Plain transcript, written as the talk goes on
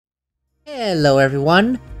Hello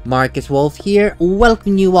everyone, MarcusWolfe here,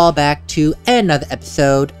 welcoming you all back to another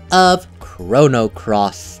episode of Chrono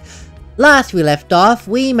Cross. Last we left off,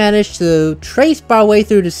 we managed to trace our way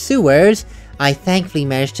through the sewers. I thankfully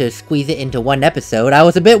managed to squeeze it into one episode. I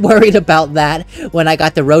was a bit worried about that when I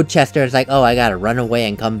got to Rochester. It's like, oh, I gotta run away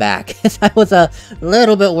and come back. I was a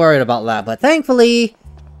little bit worried about that, but thankfully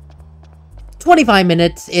 25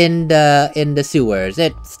 minutes in the sewers.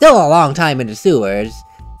 It's still a long time in the sewers.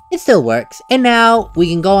 It still works, and now we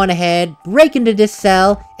can go on ahead, break into this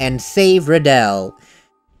cell, and save Riddel.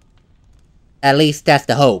 At least that's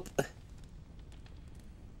the hope.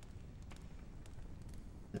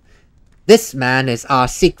 This man is our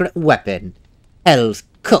secret weapon, Hell's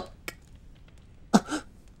Cook.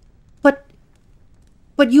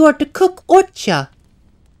 But you are the cook, Orcha.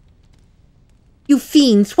 You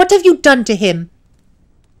fiends, what have you done to him?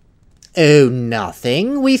 Oh,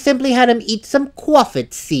 nothing. We simply had him eat some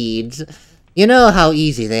quaffit seeds. You know how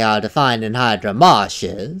easy they are to find in Hydra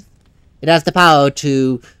marshes. It has the power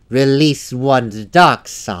to release one's dark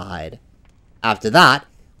side. After that,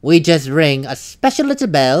 we just ring a special little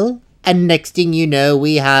bell, and next thing you know,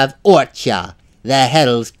 we have Orcha, the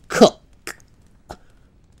Hell's Cook.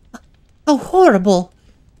 How horrible.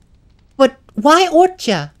 But why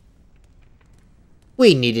Orcha?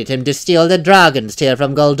 We needed him to steal the dragon's tail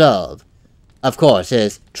from Goldov. Of course,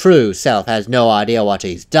 his true self has no idea what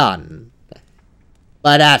he's done.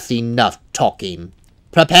 But that's enough talking.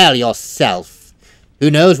 Prepare yourself. Who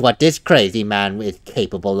knows what this crazy man is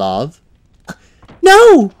capable of?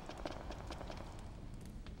 No!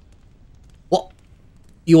 What?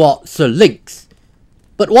 You are Sir Lynx.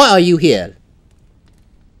 But why are you here?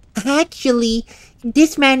 Actually,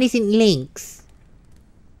 this man isn't Lynx.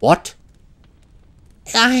 What?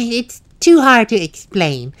 It's too hard to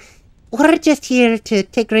explain. We're just here to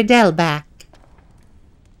take Riddel back.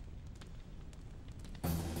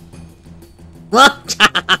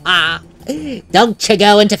 Don't you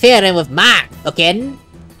go interfering with my cooking.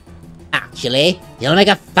 Actually, you'll make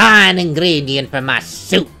a fine ingredient for my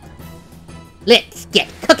soup. Let's get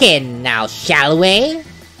cooking now, shall we?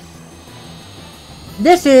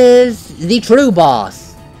 This is the true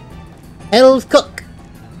boss, Hell's Cook.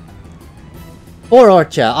 Or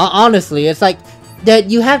Orcha. Honestly, it's like that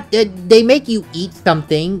you have they make you eat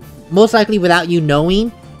something, most likely without you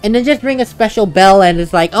knowing, and then just ring a special bell and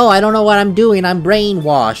it's like, oh, I don't know what I'm doing, I'm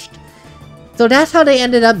brainwashed. So that's how they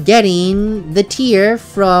ended up getting the tear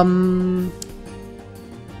from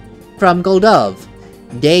Goldov.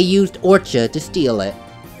 They used Orcha to steal it.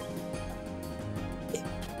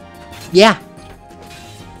 Yeah.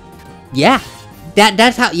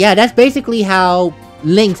 That's basically how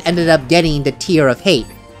Lynx ended up getting the Tear of Hate.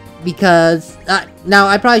 Because, now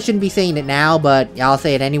I probably shouldn't be saying it now, but I'll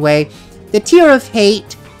say it anyway. The Tear of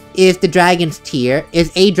Hate is a dragon's tear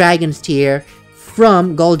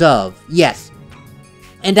from Goldov. Yes.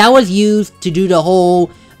 And that was used to do the whole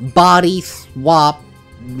body swap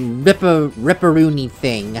ripperoonie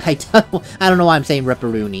thing. I don't know why I'm saying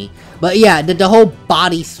ripperoonie. But yeah, the whole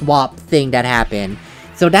body swap thing that happened.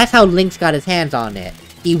 So that's how Lynx got his hands on it.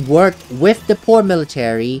 He worked with the poor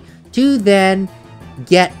military to then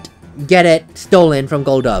get it stolen from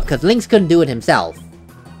Goldov, because Lynx couldn't do it himself.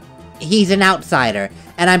 He's an outsider,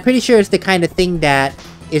 and I'm pretty sure it's the kind of thing that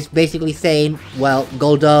is basically saying, well,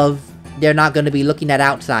 Goldov, they're not going to be looking at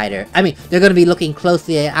they're going to be looking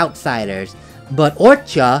closely at outsiders. But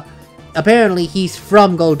Orcha, apparently he's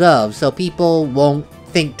from Goldov, so people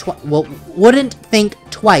wouldn't think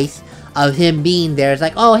twice of him being there. It's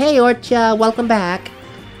like, oh, hey Orcha, welcome back.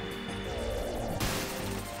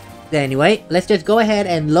 Anyway, let's just go ahead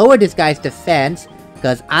and lower this guy's defense,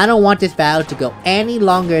 because I don't want this battle to go any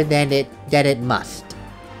longer than it must.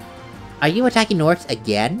 Are you attacking Norse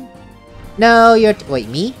again? No, wait,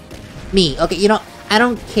 me? Me, okay, you know, I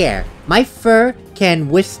don't care. My fur can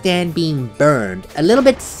withstand being burned, a little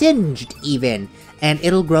bit singed even, and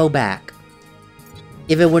it'll grow back.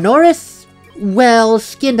 If it were Norris, well,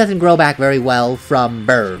 skin doesn't grow back very well from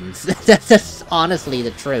burns. That's just honestly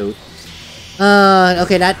the truth.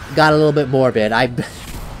 Okay, that got a little bit morbid. I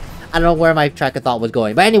don't know where my track of thought was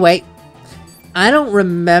going. But anyway, I don't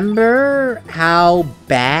remember how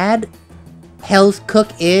bad Hell's Cook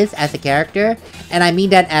is as a character. And I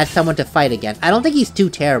mean that as someone to fight against. I don't think he's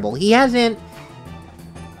too terrible. He hasn't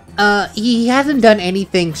done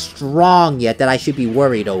anything strong yet that I should be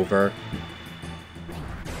worried over.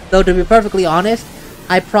 Though, to be perfectly honest,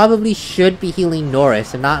 I probably should be healing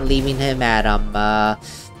Norris and not leaving him at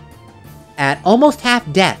almost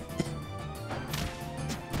half death.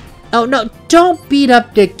 Oh no, don't beat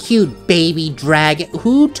up the cute baby dragon.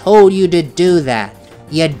 Who told you to do that?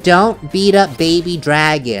 You don't beat up baby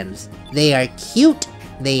dragons. They are cute,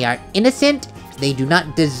 they are innocent, they do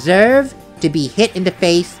not deserve to be hit in the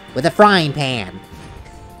face with a frying pan.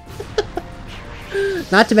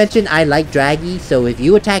 Not to mention, I like Draggy, so if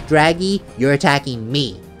you attack Draggy, you're attacking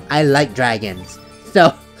me. I like dragons.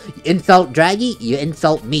 So, insult Draggy, you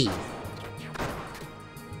insult me.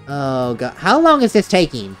 Oh god, how long is this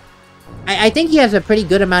taking? I think he has a pretty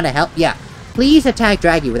good amount of health. Yeah, please attack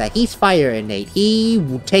Draggy with that. He's fire innate. He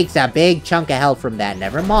takes a big chunk of health from that,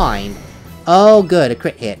 never mind. Oh good, a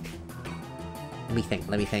crit hit. Let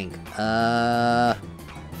me think.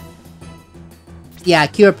 Yeah,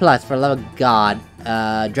 Cure Plus, for love of god.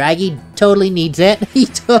 Draggy totally needs it. He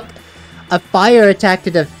took a fire attack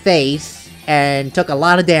to the face and took a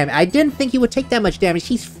lot of damage. I didn't think he would take that much damage.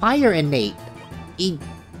 He's fire innate.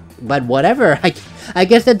 But whatever. I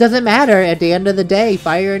guess that doesn't matter at the end of the day,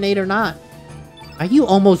 fire innate or not. Are you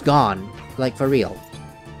almost gone? Like, for real?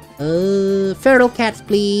 Feral cats,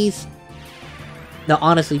 please. No,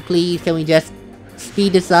 honestly, please, can we just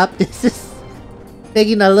speed this up? This is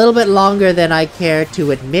taking a little bit longer than I care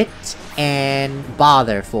to admit and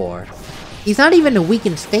bother for. He's not even in a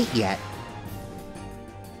weakened state yet.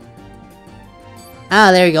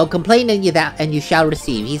 Ah, there you go. Complain and you shall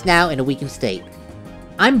receive. He's now in a weakened state.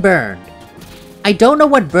 I'm burned. I don't know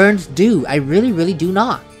what burns do. I really do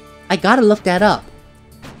not. I gotta look that up.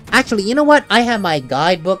 Actually, you know what? I have my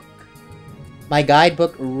guidebook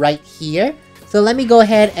right here. So let me go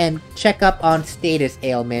ahead and check up on status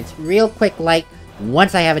ailments real quick, like,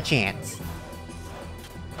 once I have a chance.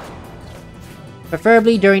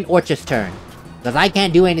 Preferably during Orchard's turn. Because I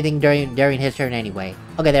can't do anything during his turn anyway.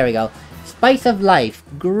 Okay, there we go. Spice of Life.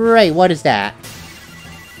 Great, what is that?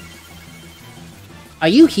 Are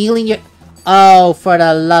you healing your... Oh, for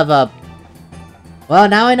the love of... Well,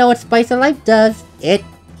 now I know what Spice of Life does. It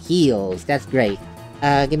heals. That's great.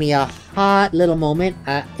 Give me a hot little moment.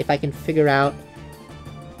 If I can figure out...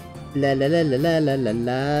 La la la la la la la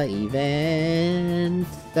la... Events...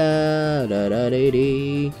 Da da da da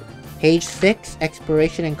da. Page 6,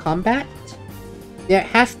 Exploration and Combat. There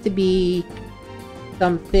has to be...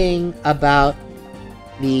 something about...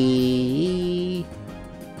 the...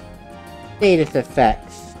 status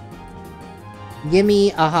effects. Give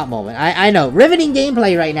me a hot moment. I know, riveting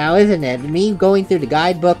gameplay right now, isn't it? Me going through the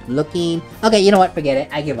guidebook, looking... Okay, you know what? Forget it.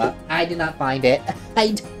 I give up. I did not find it.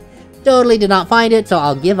 I totally did not find it, so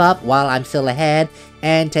I'll give up while I'm still ahead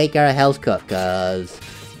and take our health cook, cause...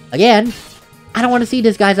 Again, I don't want to see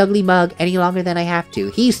this guy's ugly mug any longer than I have to.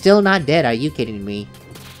 He's still not dead, are you kidding me?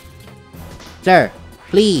 Sir,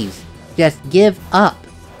 please, just give up.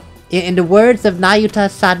 In the words of Nayuta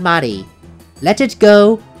Sadmari, let it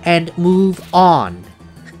go and move on.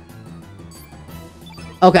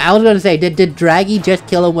 Okay, I was gonna say, did Draggy just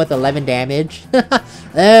kill him with 11 damage?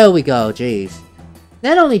 There we go, jeez.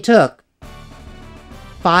 That only took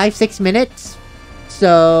 5-6 minutes.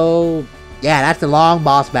 So, yeah, that's a long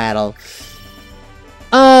boss battle.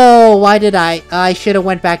 Oh, why did I should have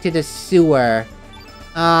went back to the sewer.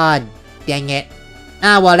 Ah, dang it.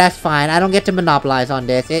 Ah, well, that's fine. I don't get to monopolize on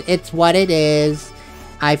this. It's what it is.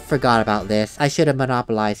 I forgot about this. I should have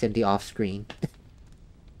monopolized in the off-screen.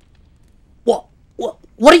 What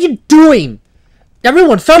are you doing?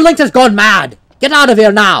 Everyone, Sir Lynx has gone mad! Get out of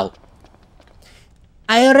here now!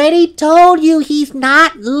 I already told you he's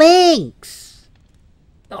not Lynx!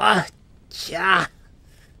 Ugh, I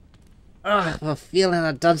have a feeling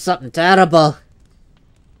I've done something terrible.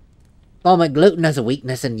 Thought my gluten as a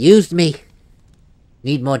weakness and used me.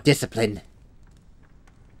 Need more discipline.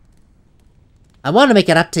 I want to make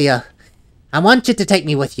it up to you. I want you to take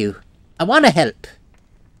me with you. I want to help.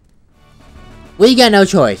 We got no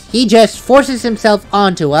choice. He just forces himself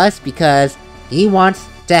onto us because he wants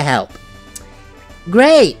to help.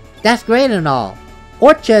 Great! That's great and all.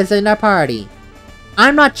 Orcha's in our party.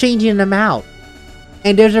 I'm not changing them out.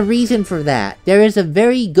 And there's a reason for that. There is a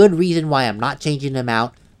very good reason why I'm not changing them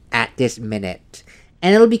out at this minute.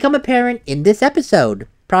 And it'll become apparent in this episode.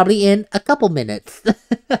 Probably in a couple minutes.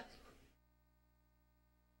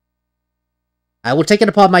 I will take it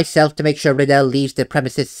upon myself to make sure Riddel leaves the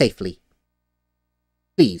premises safely.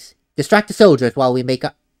 Please, distract the soldiers while we make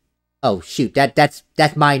a... Oh, shoot, that's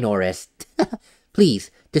my Norris. Please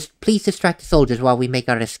distract the soldiers while we make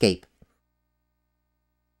our escape.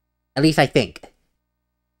 At least I think.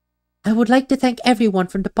 I would like to thank everyone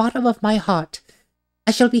from the bottom of my heart.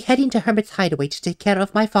 I shall be heading to Hermit's Hideaway to take care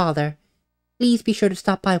of my father. Please be sure to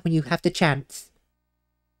stop by when you have the chance.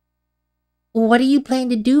 What do you plan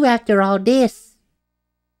to do after all this?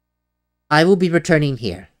 I will be returning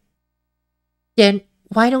here. Then,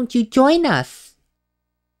 why don't you join us?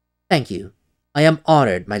 Thank you. I am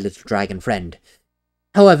honored, my little dragon friend.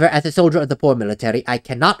 However, as a soldier of the poor military, I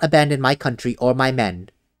cannot abandon my country or my men.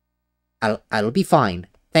 I'll be fine.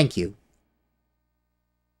 Thank you.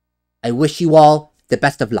 I wish you all the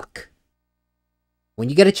best of luck. When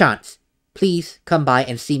you get a chance, please come by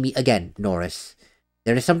and see me again, Norris.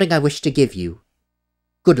 There is something I wish to give you.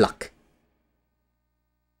 Good luck.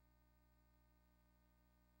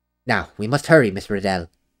 Now, we must hurry, Miss Riddel.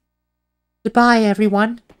 Goodbye,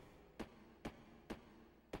 everyone.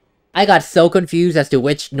 I got so confused as to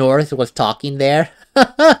which Norris was talking there.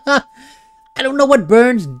 I don't know what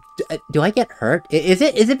burns... Do I get hurt? Is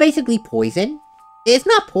it basically poison? It's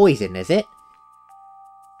not poison, is it?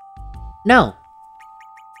 No.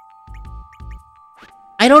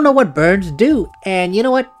 I don't know what burns do, and you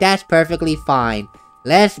know what? That's perfectly fine.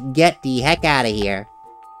 Let's get the heck out of here.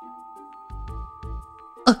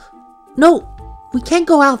 No! We can't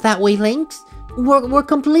go out that way, Lynx. We're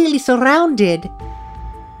completely surrounded.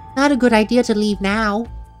 Not a good idea to leave now.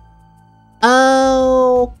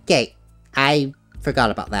 Okay. I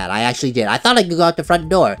forgot about that. I actually did. I thought I could go out the front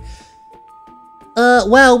door.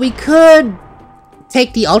 Well, we could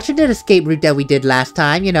take the alternate escape route that we did last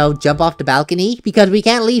time, you know, jump off the balcony, because we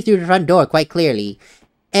can't leave through the front door, quite clearly.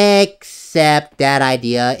 Except that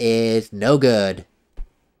idea is no good.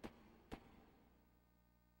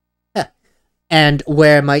 Huh. And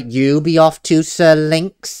where might you be off to, Sir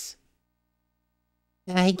Lynx?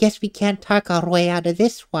 I guess we can't talk our way out of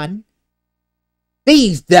this one.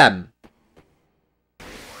 Seize them!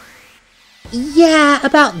 Yeah,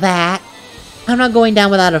 about that. I'm not going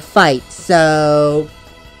down without a fight, so...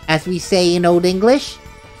 As we say in Old English,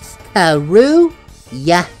 Screw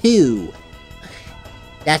Yahoo!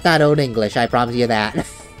 That's not Old English, I promise you that.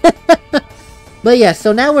 But yeah,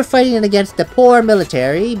 so now we're fighting against the poor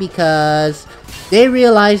military because they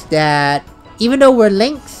realized that even though we're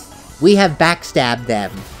Lynx, we have backstabbed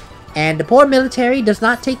them. And the poor military does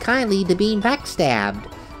not take kindly to being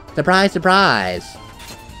backstabbed. Surprise, surprise.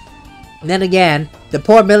 And then again, the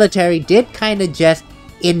poor military did kind of just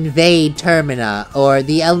invade Termina, or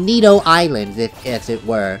the El Nido Islands, as it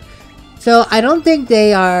were. So I don't think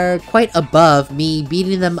they are quite above me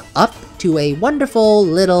beating them up to a wonderful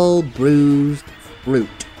little bruised fruit.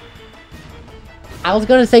 I was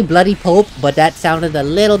gonna say bloody pulp, but that sounded a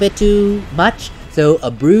little bit too much, so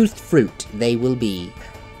a bruised fruit they will be.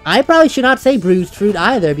 I probably should not say bruised fruit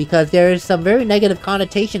either, because there is some very negative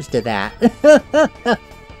connotations to that.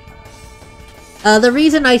 The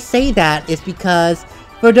reason I say that is because,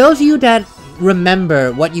 for those of you that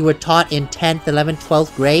remember what you were taught in 10th, 11th,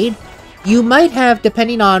 12th grade, you might have,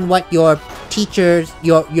 depending on what your teacher's,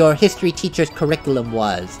 your history teacher's curriculum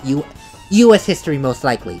was. US history most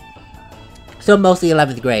likely. So mostly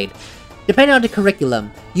 11th grade. Depending on the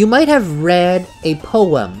curriculum, you might have read a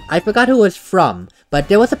poem. I forgot who it was from, but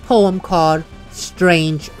there was a poem called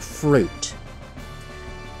Strange Fruit.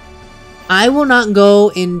 I will not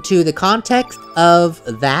go into the context of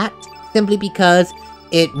that, simply because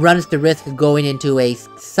it runs the risk of going into a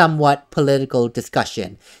somewhat political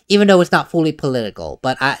discussion, even though it's not fully political.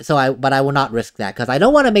 But I will not risk that, because I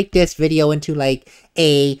don't want to make this video into like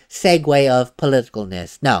a segue of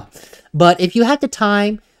politicalness. No. But if you have the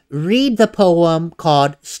time, read the poem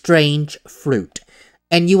called Strange Fruit,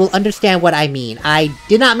 and you will understand what I mean. I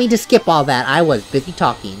did not mean to skip all that. I was busy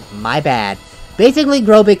talking. My bad. Basically,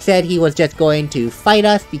 Grobik said he was just going to fight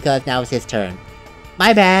us because now it's his turn.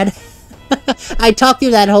 My bad. I talked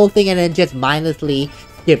through that whole thing and then just mindlessly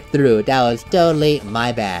skipped through it. That was totally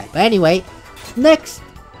my bad. But anyway, next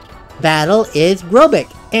battle is Grobik.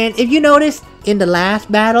 And if you noticed, in the last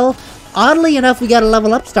battle, oddly enough, we got a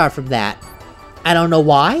level up star from that. I don't know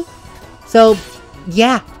why. So,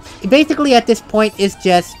 yeah. Basically, at this point, it's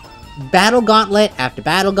just battle gauntlet after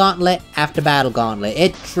battle gauntlet after battle gauntlet.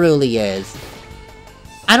 It truly is.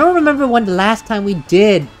 I don't remember when the last time we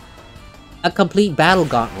did a complete battle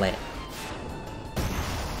gauntlet.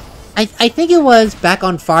 I think it was back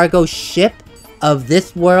on Fargo's ship of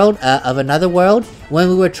this world, of another world, when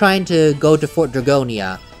we were trying to go to Fort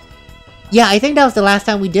Dragonia. Yeah, I think that was the last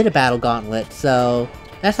time we did a battle gauntlet, so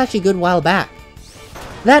that's actually a good while back.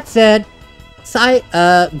 That said,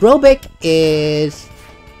 Grobik is...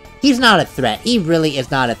 He's not a threat. He really is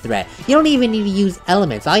not a threat. You don't even need to use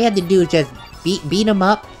elements. All you have to do is just beat him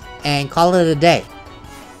up and call it a day.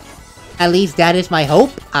 At least that is my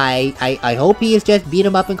hope. I hope he is just beat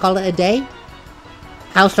him up and call it a day.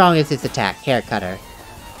 How strong is his attack? Hair cutter.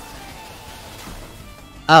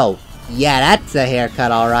 Oh, yeah, that's a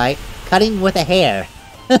haircut, alright. Cutting with a hair.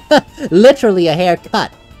 Literally a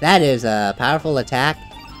haircut. That is a powerful attack.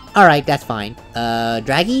 Alright, that's fine.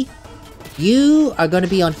 Draggy? You are gonna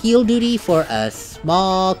be on heal duty for a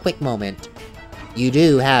small, quick moment. You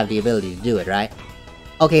do have the ability to do it, right?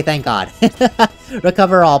 Okay, thank God.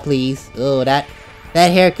 Recover all, please. Oh, that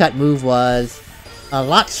haircut move was a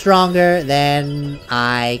lot stronger than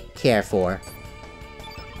I care for.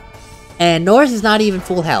 And Norris is not even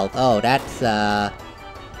full health. Oh, that's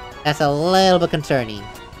a little bit concerning.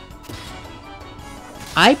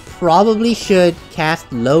 I probably should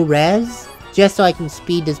cast low res, just so I can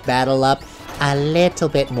speed this battle up a little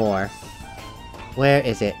bit more. Where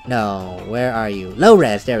is it? No, where are you? Low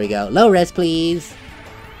res, there we go. Low res, please.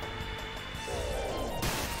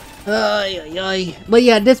 But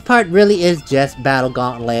yeah, this part really is just Battle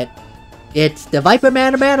Gauntlet. It's the Viper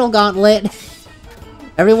Man Battle Gauntlet.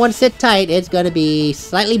 Everyone sit tight, it's gonna be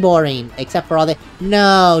slightly boring, except for all the—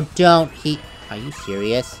 No, don't Are you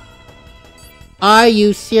serious? Are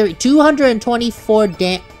you serious? 224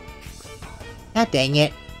 God dang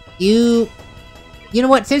it. You know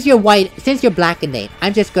what, since you're black and Nate,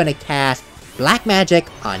 I'm just gonna cast Black Magic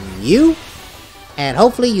on you, and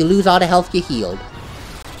hopefully you lose all the health you healed.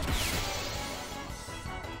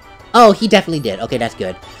 Oh, he definitely did. Okay, that's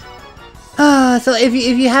good. So if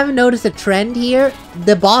you haven't noticed a trend here,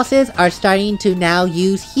 the bosses are starting to now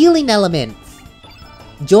use healing elements.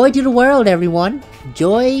 Joy to the world, everyone.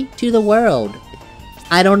 Joy to the world.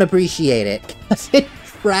 I don't appreciate it, because it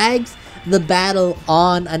drags the battle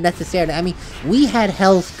on unnecessarily. I mean, we had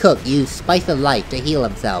Hell's Cook use Spice of Life to heal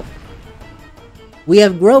himself. We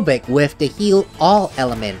have Grobik with the heal all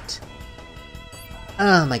element.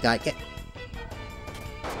 Oh my god.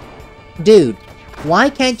 Dude, why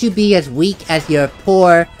can't you be as weak as your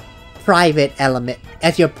poor private element,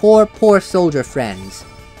 as your poor soldier friends?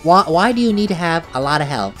 Why do you need to have a lot of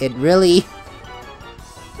health? It really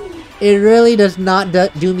does not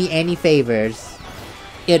do me any favors.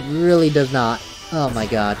 It really does not. Oh my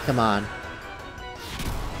god, come on.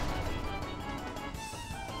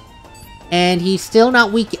 And he's still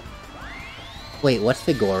not weak. Wait, what's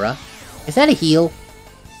Vigora? Is that a heal?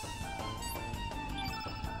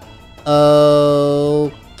 Okay.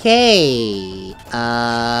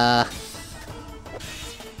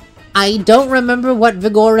 I don't remember what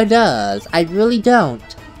Vigora does. I really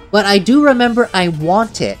don't. But I do remember I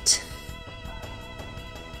want it.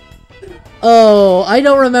 Oh, I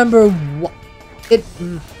don't remember what it.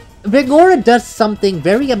 Vigora does something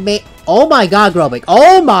very amazing. Oh my god, Grobik.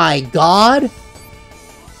 Oh my god!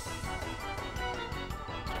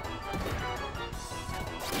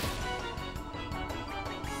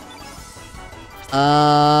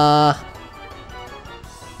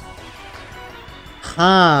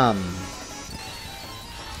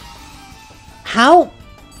 How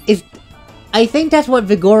is... I think that's what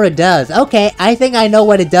Vigora does. Okay, I think I know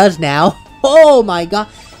what it does now. Oh my god.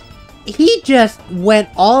 He just went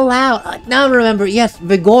all out. Now remember, yes,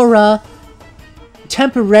 Vigora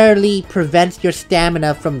temporarily prevents your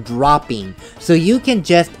stamina from dropping, so you can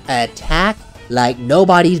just attack like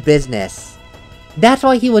nobody's business. That's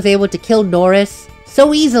why he was able to kill Norris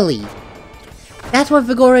so easily. That's what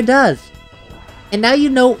Vigora does. And now you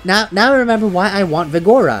know, now I remember why I want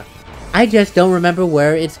Vigora. I just don't remember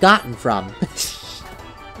where it's gotten from.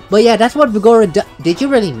 But yeah, that's what Vigora does. Did you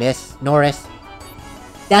really miss, Norris?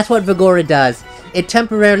 That's what Vigora does. It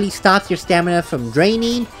temporarily stops your stamina from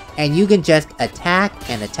draining, and you can just attack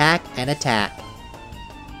and attack and attack.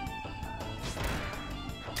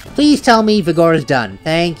 Please tell me Vigora's done.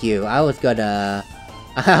 Thank you. I was gonna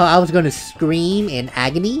scream in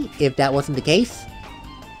agony if that wasn't the case.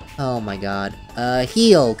 Oh my god.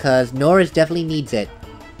 Heal, cause Norris definitely needs it.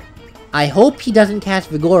 I hope he doesn't cast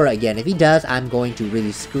Vigora again. If he does, I'm going to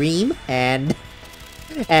really scream and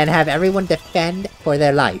have everyone defend for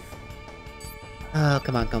their life. Oh,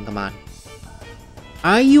 come on, come on.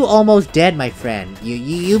 Are you almost dead, my friend?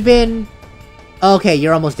 You've been... Okay,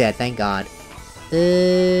 you're almost dead, thank god.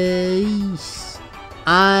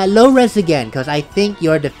 Low res again, because I think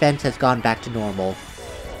your defense has gone back to normal.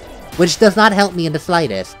 Which does not help me in the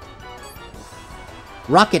slightest.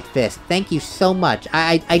 Rocket Fist, thank you so much.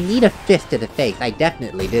 I need a fist to the face, I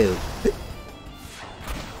definitely do.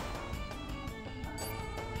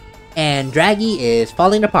 And Draggy is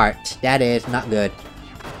falling apart. That is not good.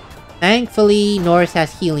 Thankfully, Norris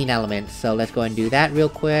has healing elements, so let's go and do that real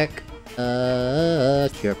quick.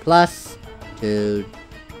 Cure Plus to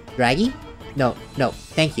Draggy? No,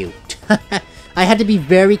 thank you. I had to be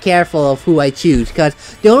very careful of who I choose, because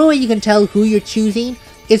the only way you can tell who you're choosing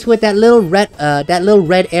is with that little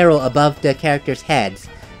red arrow above the character's heads.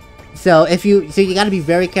 So you gotta be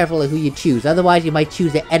very careful of who you choose, otherwise you might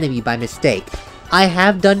choose the enemy by mistake. I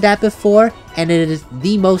have done that before, and it is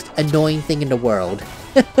the most annoying thing in the world.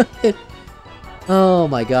 Oh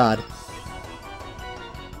my god.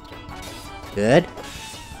 Good.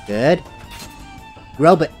 Good.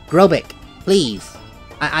 Grobik, please.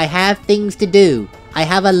 I have things to do. I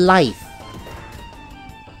have a life.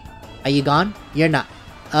 Are you gone? You're not.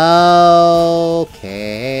 Okay.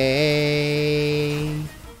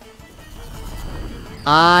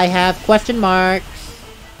 I have question marks.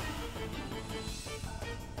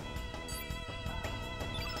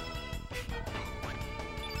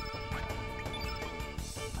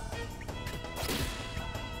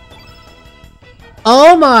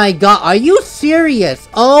 Oh my god, are you serious?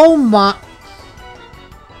 Oh my...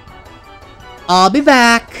 I'll be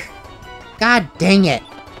back. God dang it.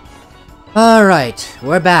 Alright,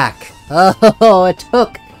 we're back. Oh, it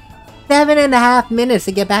took 7.5 minutes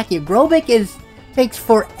to get back here. Grobik takes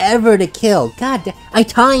forever to kill. God, I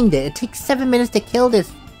timed it. It takes 7 minutes to kill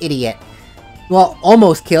this idiot. Well,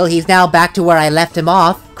 almost kill. He's now back to where I left him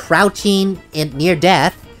off, crouching in near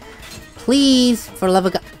death. Please, for love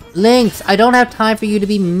of God. Lynx, I don't have time for you to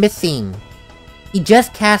be missing. He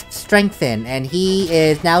just cast Strengthen, and he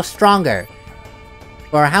is now stronger.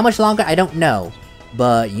 For how much longer, I don't know.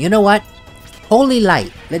 But you know what? Holy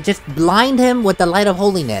Light. Let's just blind him with the light of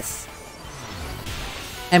holiness.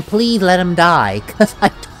 And please let him die, because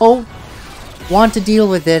I don't want to deal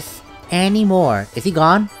with this anymore. Is he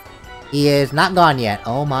gone? He is not gone yet.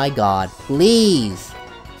 Oh my god. Please.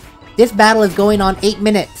 This battle is going on 8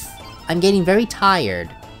 minutes. I'm getting very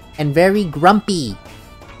tired. And very grumpy.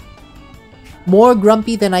 More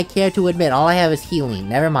grumpy than I care to admit. All I have is healing.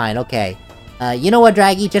 Never mind, okay. You know what,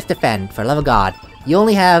 Draggy? Just defend, for love of God. You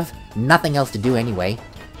only have nothing else to do anyway.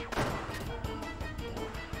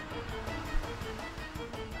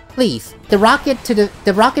 Please, the rocket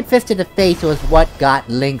fist to the face was what got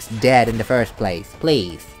Lynx dead in the first place.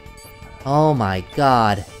 Please. Oh my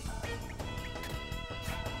god.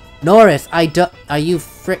 Norris, are you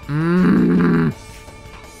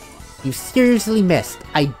You seriously missed.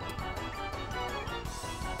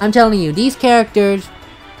 I'm telling you, these characters,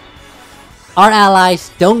 our allies,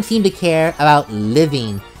 don't seem to care about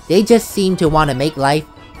living. They just seem to want to make life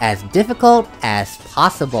as difficult as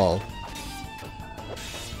possible.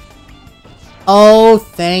 Oh,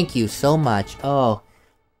 thank you so much. Oh.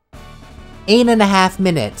 8.5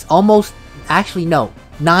 minutes. Almost, actually no,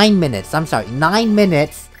 9 minutes. I'm sorry, 9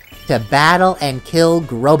 minutes to battle and kill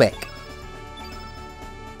Grobik.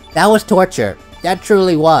 That was torture. That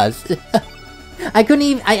truly was. I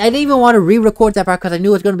didn't even want to re-record that part because I knew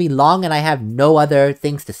it was going to be long and I have no other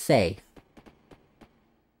things to say.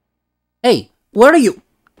 Hey, where are you?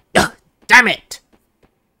 Ugh, damn it!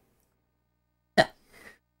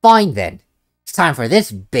 Fine then. It's time for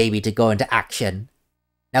this baby to go into action.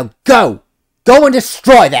 Now go! Go and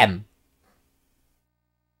destroy them!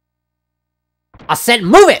 I said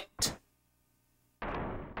move it!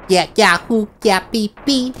 Yeah, yahoo, yeah, beep,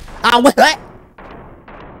 beep. What?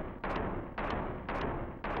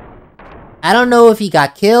 I don't know if he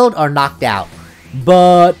got killed or knocked out,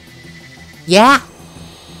 but yeah.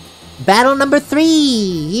 Battle number 3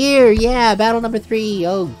 here, yeah, battle number 3.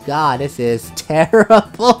 Oh god, this is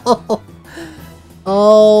terrible.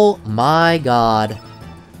 Oh my god.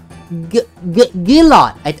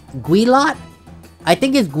 Guilot. Guilot? I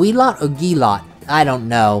think it's Guilot or Guilot. I don't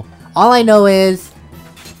know. All I know is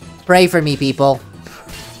pray for me, people.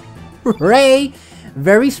 Pray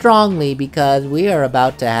very strongly because we are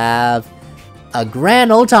about to have a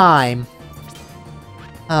grand old time.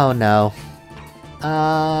 Oh no.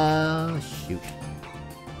 Shoot.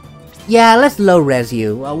 Yeah, let's low-res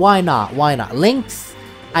you. Why not? Why not? Lynx,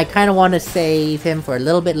 I kind of want to save him for a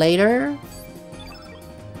little bit later.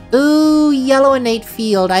 Ooh, yellow innate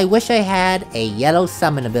field. I wish I had a yellow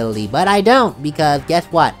summon ability, but I don't because guess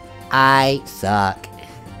what? I suck.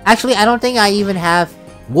 Actually, I don't think I even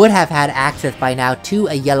would have had access by now to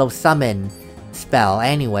a yellow summon spell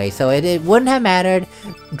anyway, so it wouldn't have mattered.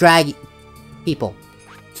 People,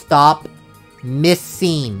 stop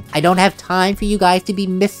missing. I don't have time for you guys to be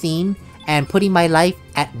missing and putting my life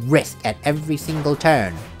at risk at every single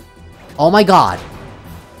turn. Oh my god.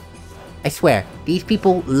 I swear, these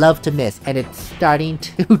people love to miss, and it's starting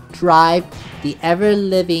to drive the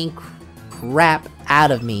ever-living crap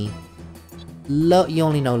out of me. You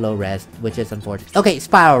only know low res, which is unfortunate. Okay,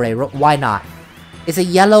 Spiral Ray, why not? It's a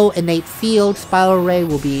yellow innate field, Spiral Ray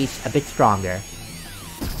will be a bit stronger.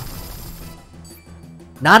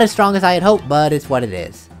 Not as strong as I had hoped, but it's what it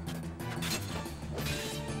is.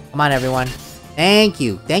 Come on, everyone. Thank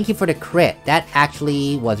you. Thank you for the crit. That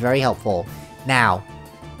actually was very helpful. Now.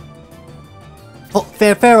 Oh,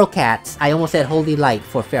 Feral Cats. I almost said Holy Light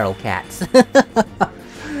for Feral Cats.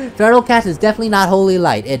 Feral Cats is definitely not Holy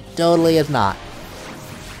Light. It totally is not.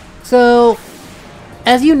 So,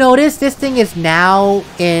 as you notice, this thing is now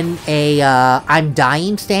in a, I'm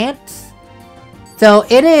dying stance. So,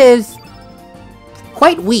 it is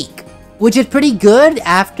quite weak, which is pretty good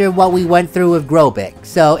after what we went through with Grobik.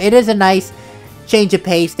 So, it is a nice change of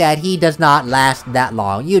pace that he does not last that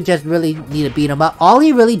long. You just really need to beat him up. All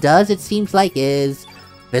he really does, it seems like, is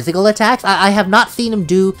physical attacks. I have not seen him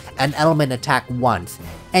do an element attack once.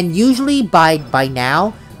 And usually by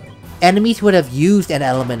now, enemies would have used an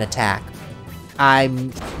element attack.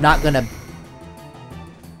 I'm not gonna...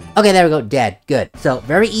 Okay, there we go. Dead. Good. So,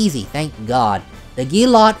 very easy. Thank God. The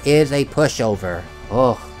Gilot is a pushover.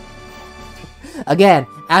 Oh. Again,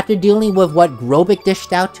 after dealing with what Grobik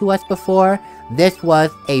dished out to us before, this was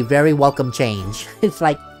a very welcome change. It's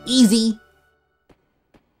like, easy.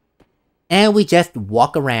 And we just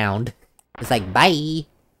walk around. It's like, bye.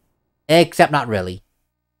 Except not really.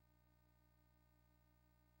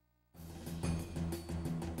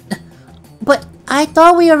 But I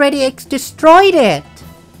thought we already destroyed it!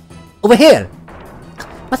 Over here!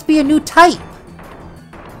 Must be a new type!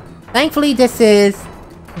 Thankfully this is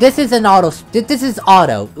an auto. This is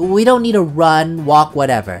auto. We don't need to run, walk,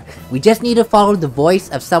 whatever. We just need to follow the voice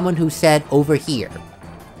of someone who said over here.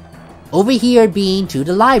 Over here being to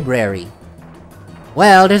the library.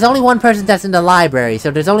 Well, there's only one person that's in the library, so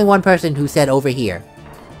there's only one person who said over here.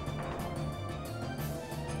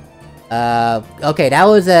 Okay, that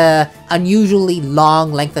was a unusually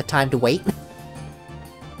long length of time to wait.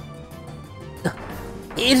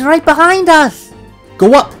 It's right behind us!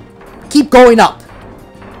 Go up! Keep going up!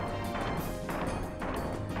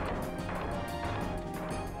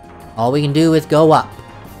 All we can do is go up.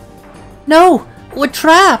 No! We're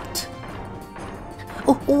trapped!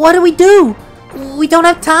 What do we do? We don't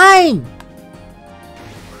have time!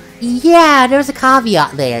 Yeah, there's a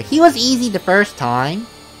caveat there. He was easy the first time.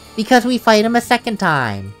 Because we fight him a second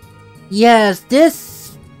time. Yes,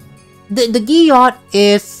 this... The Giyot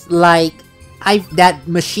is like... that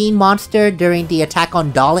machine monster during the attack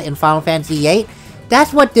on Dalit in Final Fantasy VIII.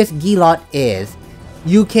 That's what this Gilot is.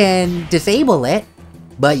 You can disable it,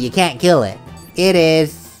 but you can't kill it.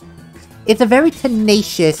 It's a very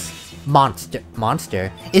tenacious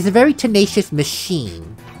monster. It's a very tenacious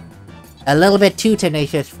machine. A little bit too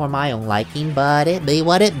tenacious for my own liking, but it be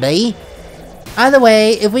what it be. Either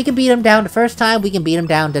way, if we can beat him down the first time, we can beat him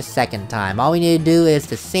down the second time. All we need to do is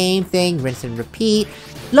the same thing, rinse and repeat,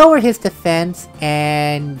 lower his defense,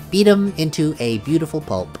 and beat him into a beautiful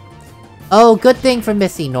pulp. Oh, good thing for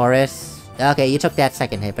missing, Norris. Okay, you took that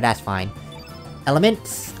second hit, but that's fine.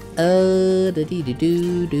 Elements.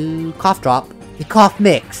 Cough drop. Cough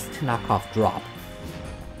mix, not cough drop.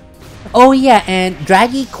 Oh yeah, and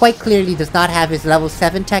Draggy quite clearly does not have his level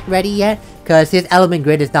 7 tech ready yet, because his element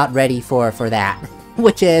grid is not ready for that.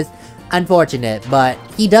 Which is unfortunate, but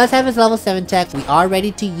he does have his level 7 tech. We are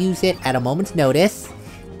ready to use it at a moment's notice.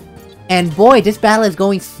 And boy, this battle is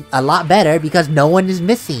going a lot better because no one is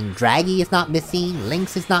missing. Draggy is not missing,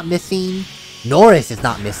 Lynx is not missing, Norris is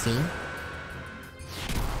not missing.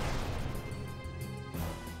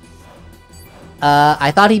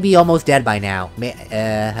 I thought he'd be almost dead by now.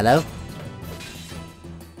 Hello?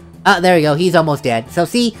 There we go, he's almost dead. So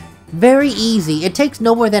see, very easy. It takes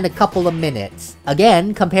no more than a couple of minutes.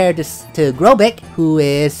 Again, compared to Grobik,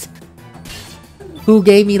 who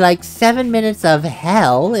gave me like 7 minutes of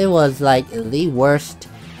hell. It was like the worst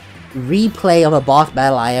replay of a boss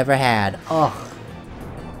battle I ever had. Oh.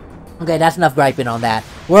 Okay, that's enough griping on that.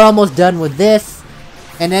 We're almost done with this.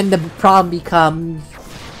 And then the problem becomes,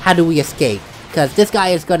 how do we escape? Because this guy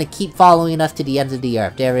is going to keep following us to the ends of the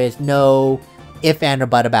earth. There is no if and or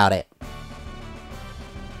but about it.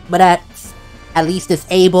 But that's at least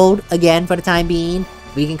disabled again for the time being.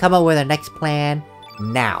 We can come up with our next plan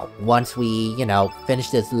now. Once we, you know, finish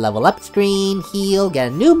this level up screen, heal, get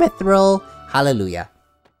a new mithril. Hallelujah.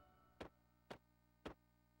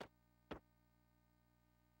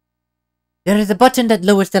 There is a button that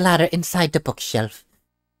lowers the ladder inside the bookshelf.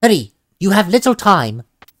 Hurry! You have little time.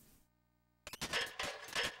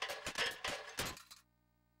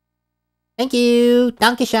 Thank you!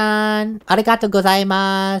 Danke-san! Arigato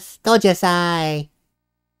gozaimasu! Dojasai!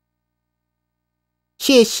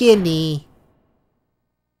 Shie ni!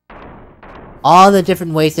 All the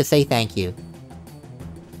different ways to say thank you.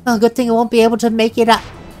 Oh, good thing I won't be able to make it up.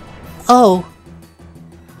 Oh.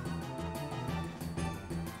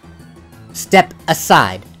 Step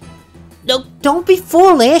aside. No, don't be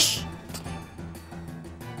foolish!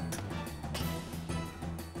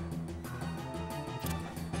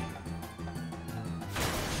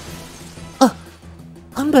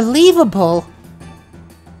 Unbelievable!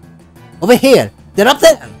 Over here! They're up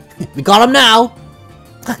there! We got them now!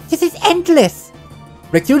 This is endless!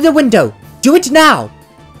 Break through the window! Do it now!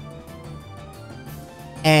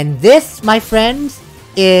 And this, my friends,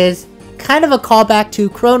 is kind of a callback to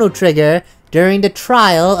Chrono Trigger during the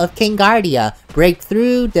trial of King Guardia. Break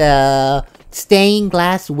through the stained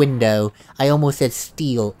glass window. I almost said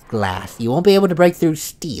steel glass. You won't be able to break through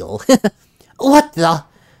steel. What the?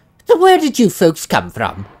 Where did you folks come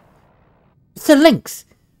from? It's a Lynx.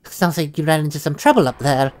 Sounds like you ran into some trouble up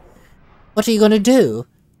there. What are you gonna do?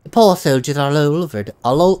 The poor soldiers are all over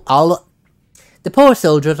the poor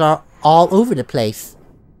soldiers are all over the place.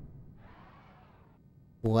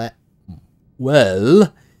 What?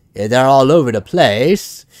 Well, they're all over the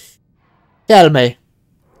place. Tell me,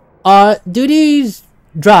 do these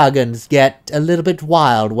dragons get a little bit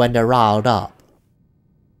wild when they're riled up?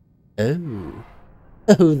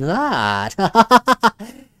 Oh, that.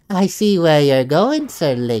 I see where you're going,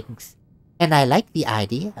 Sir Lynx, and I like the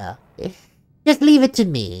idea. Just leave it to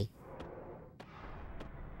me.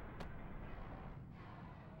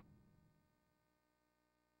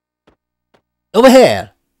 Over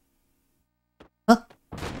here! Huh?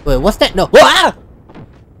 Wait, what's that? No. Ah!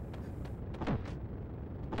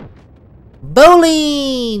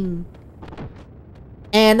 Bowling!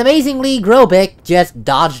 And amazingly, Grobik just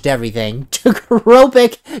dodged everything.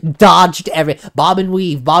 Grobik dodged bob and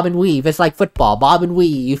weave, bob and weave. It's like football, bob and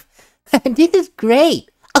weave. And this is great.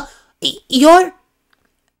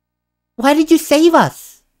 Why did you save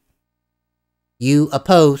us? You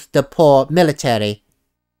opposed the poor military.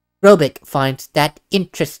 Grobik finds that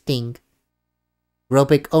interesting.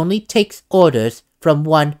 Grobik only takes orders from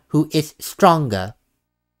one who is stronger.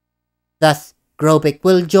 Thus, Grobik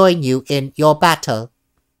will join you in your battle.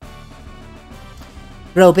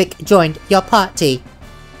 Grobik joined your party.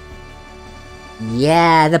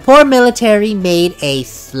 Yeah, the poor military made a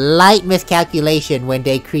slight miscalculation when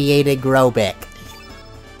they created Grobik.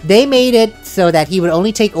 They made it so that he would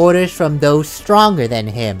only take orders from those stronger than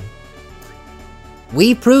him.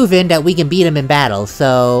 We've proven that we can beat him in battle,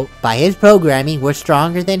 so by his programming, we're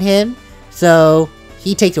stronger than him, so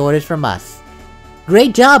he takes orders from us.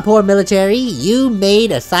 Great job, poor military! You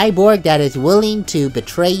made a cyborg that is willing to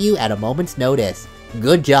betray you at a moment's notice.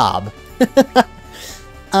 Good job.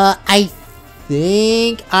 I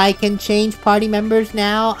think I can change party members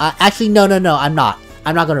now. Actually, no, I'm not.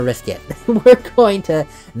 I'm not gonna risk it. We're going to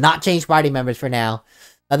not change party members for now.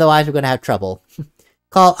 Otherwise, we're gonna have trouble.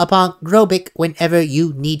 Call upon Grobik whenever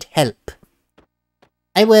you need help.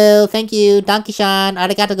 I will, thank you. Danke-san,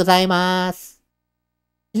 arigato gozaimasu.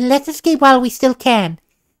 Let's escape while we still can.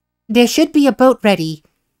 There should be a boat ready.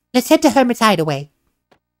 Let's head to Hermit's Hideaway.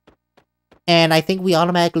 And I think we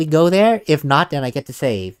automatically go there. If not, then I get to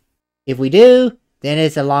save. If we do, then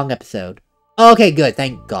it's a long episode. Okay, good,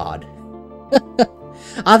 thank God.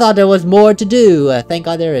 I thought there was more to do. Thank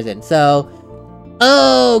God there isn't. So,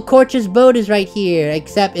 oh, Korcha's boat is right here.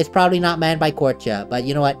 Except it's probably not manned by Korcha. But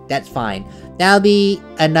you know what? That's fine. That'll be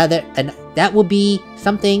that will be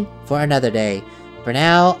something for another day. For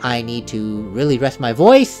now, I need to really rest my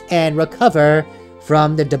voice and recover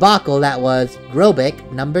from the debacle that was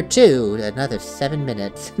Grobik number 2. Another 7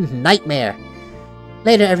 minutes. Nightmare.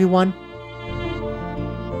 Later, everyone.